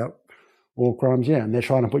thing about war crimes, yeah, and they're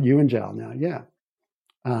trying to put you in jail now, yeah.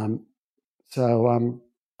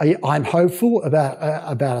 I'm hopeful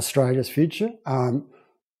about Australia's future,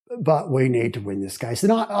 but we need to win this case.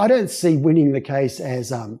 And I don't see winning the case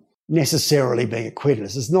as necessarily being acquitted.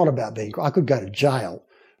 It's not about I could go to jail,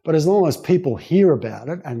 but as long as people hear about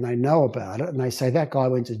it and they know about it and they say that guy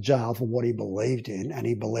went to jail for what he believed in and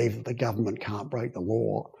he believed that the government can't break the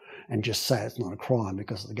law and just say it's not a crime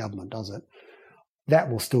because the government does it, that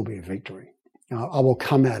will still be a victory. I will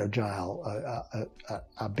come out of jail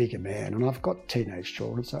a bigger man, and I've got teenage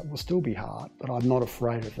children, so it will still be hard, but I'm not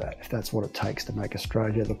afraid of that if that's what it takes to make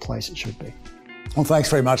Australia the place it should be. Well, thanks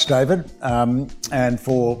very much, David. And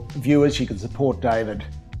for viewers, you can support David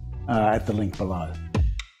at the link below.